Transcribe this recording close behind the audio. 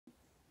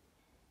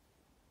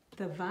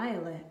The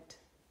violet.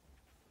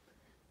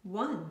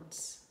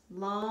 Once,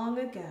 long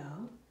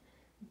ago,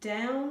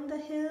 down the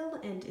hill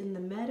and in the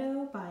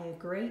meadow by a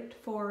great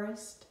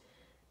forest,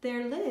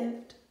 there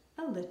lived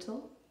a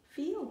little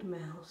field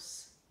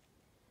mouse.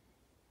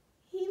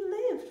 He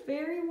lived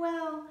very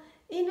well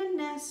in a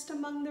nest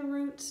among the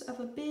roots of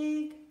a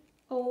big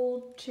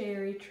old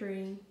cherry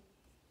tree.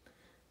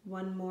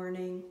 One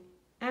morning,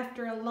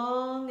 after a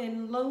long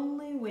and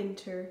lonely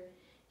winter,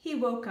 he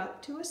woke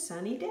up to a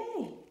sunny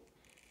day,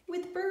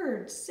 with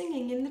birds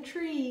singing in the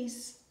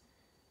trees.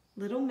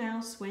 Little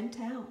Mouse went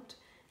out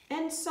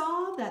and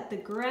saw that the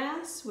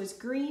grass was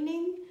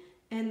greening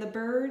and the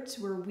birds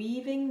were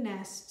weaving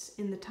nests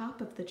in the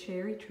top of the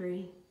cherry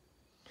tree.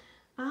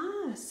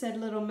 "Ah," said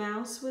Little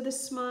Mouse with a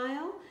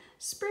smile,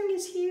 "spring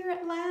is here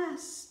at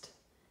last."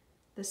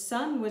 The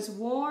sun was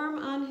warm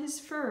on his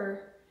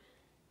fur,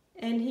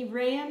 and he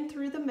ran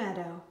through the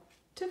meadow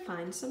to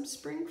find some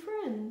spring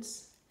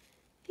friends.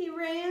 He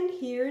ran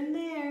here and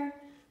there,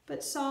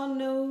 but saw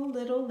no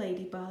little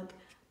ladybug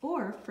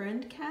or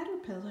friend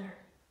caterpillar.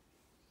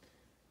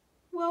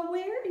 "Well,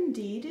 where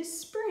indeed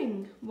is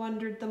spring?"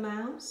 wondered the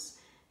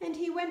mouse, and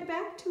he went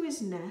back to his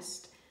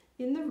nest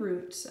in the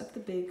roots of the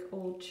big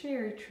old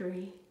cherry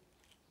tree.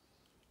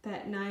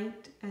 That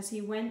night, as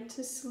he went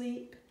to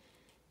sleep,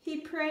 he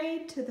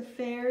prayed to the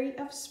fairy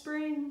of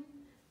spring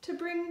to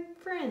bring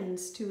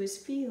friends to his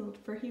field,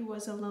 for he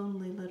was a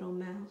lonely little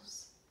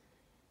mouse.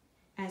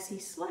 As he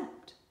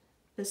slept,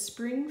 the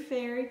spring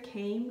fairy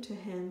came to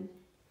him,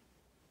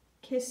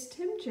 kissed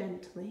him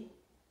gently,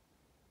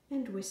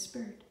 and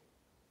whispered,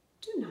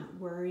 "Do not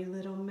worry,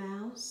 little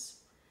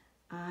mouse.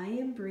 I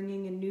am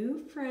bringing a new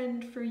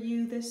friend for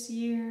you this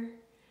year."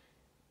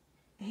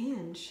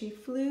 And she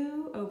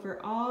flew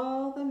over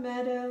all the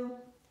meadow,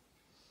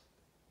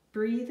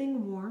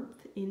 breathing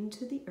warmth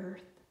into the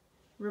earth,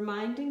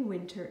 reminding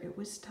winter it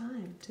was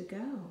time to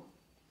go.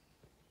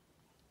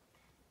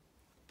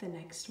 The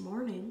next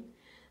morning,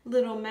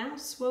 Little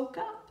Mouse woke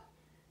up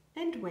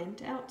and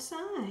went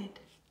outside.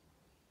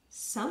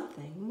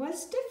 Something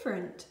was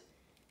different.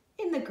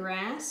 In the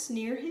grass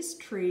near his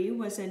tree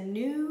was a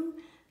new,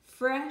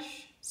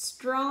 fresh,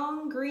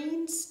 strong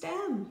green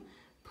stem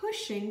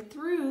pushing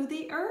through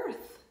the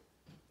earth.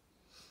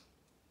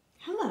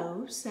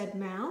 "Hello," said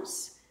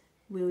Mouse.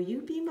 "Will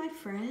you be my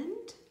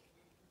friend?"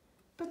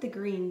 But the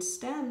green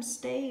stem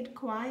stayed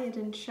quiet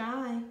and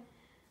shy.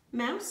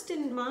 Mouse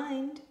didn't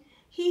mind.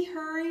 He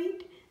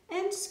hurried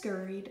and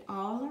scurried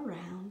all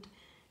around,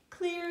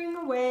 clearing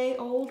away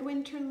old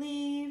winter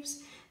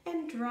leaves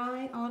and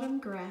dry autumn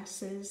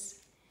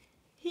grasses.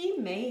 He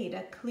made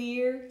a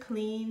clear,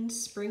 clean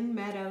spring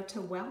meadow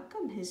to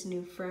welcome his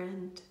new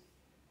friend.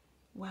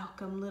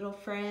 "Welcome, little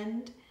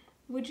friend.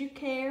 Would you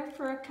care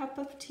for a cup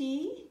of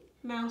tea?"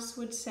 Mouse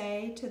would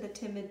say to the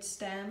timid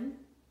stem.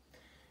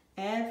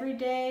 Every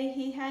day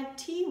he had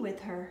tea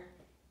with her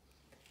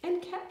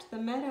and kept the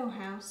meadow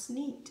house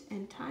neat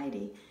and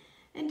tidy,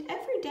 and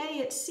every day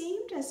it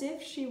seemed as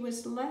if she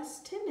was less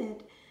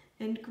timid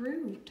and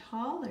grew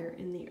taller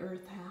in the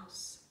earth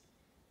house.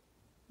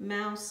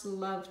 Mouse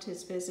loved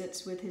his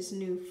visits with his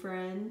new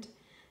friend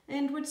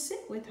and would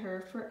sit with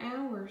her for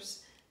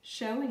hours,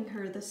 showing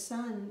her the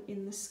sun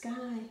in the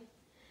sky.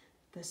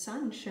 The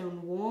sun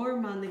shone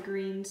warm on the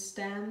green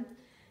stem,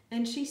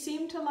 and she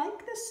seemed to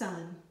like the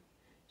sun.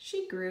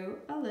 She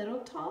grew a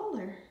little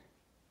taller.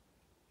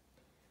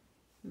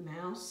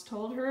 Mouse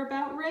told her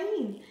about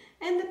rain,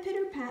 and the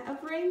pitter-pat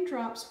of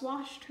raindrops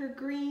washed her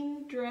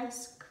green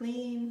dress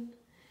clean.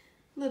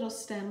 Little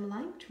stem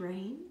liked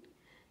rain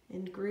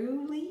and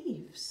grew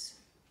leaves.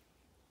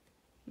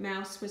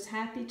 Mouse was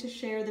happy to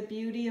share the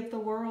beauty of the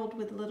world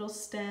with little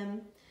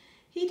stem.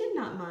 He did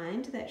not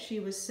mind that she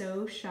was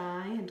so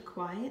shy and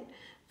quiet,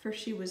 for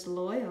she was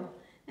loyal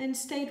and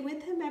stayed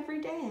with him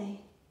every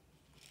day.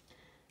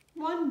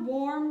 One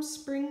warm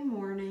spring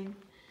morning,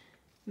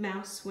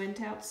 Mouse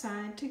went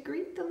outside to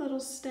greet the little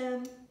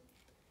stem,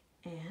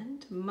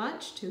 and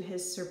much to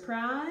his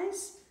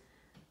surprise,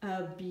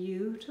 a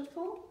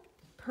beautiful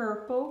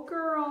purple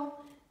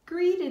girl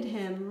greeted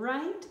him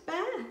right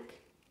back.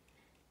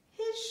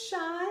 His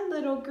shy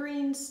little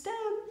green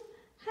stem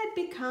had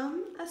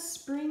become a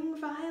spring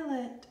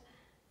violet,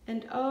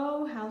 and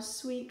oh, how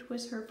sweet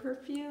was her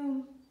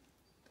perfume.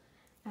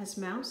 As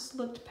Mouse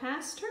looked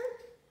past her,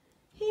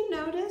 he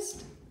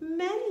noticed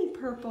many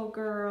purple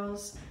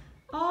girls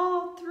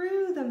all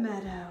through the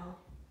meadow.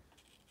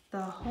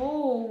 The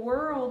whole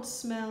world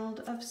smelled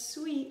of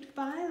sweet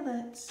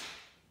violets.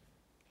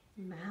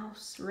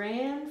 Mouse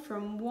ran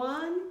from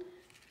one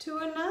to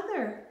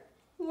another,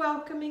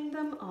 welcoming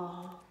them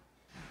all.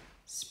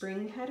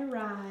 Spring had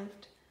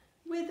arrived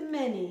with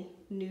many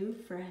new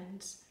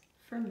friends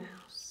for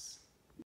Mouse.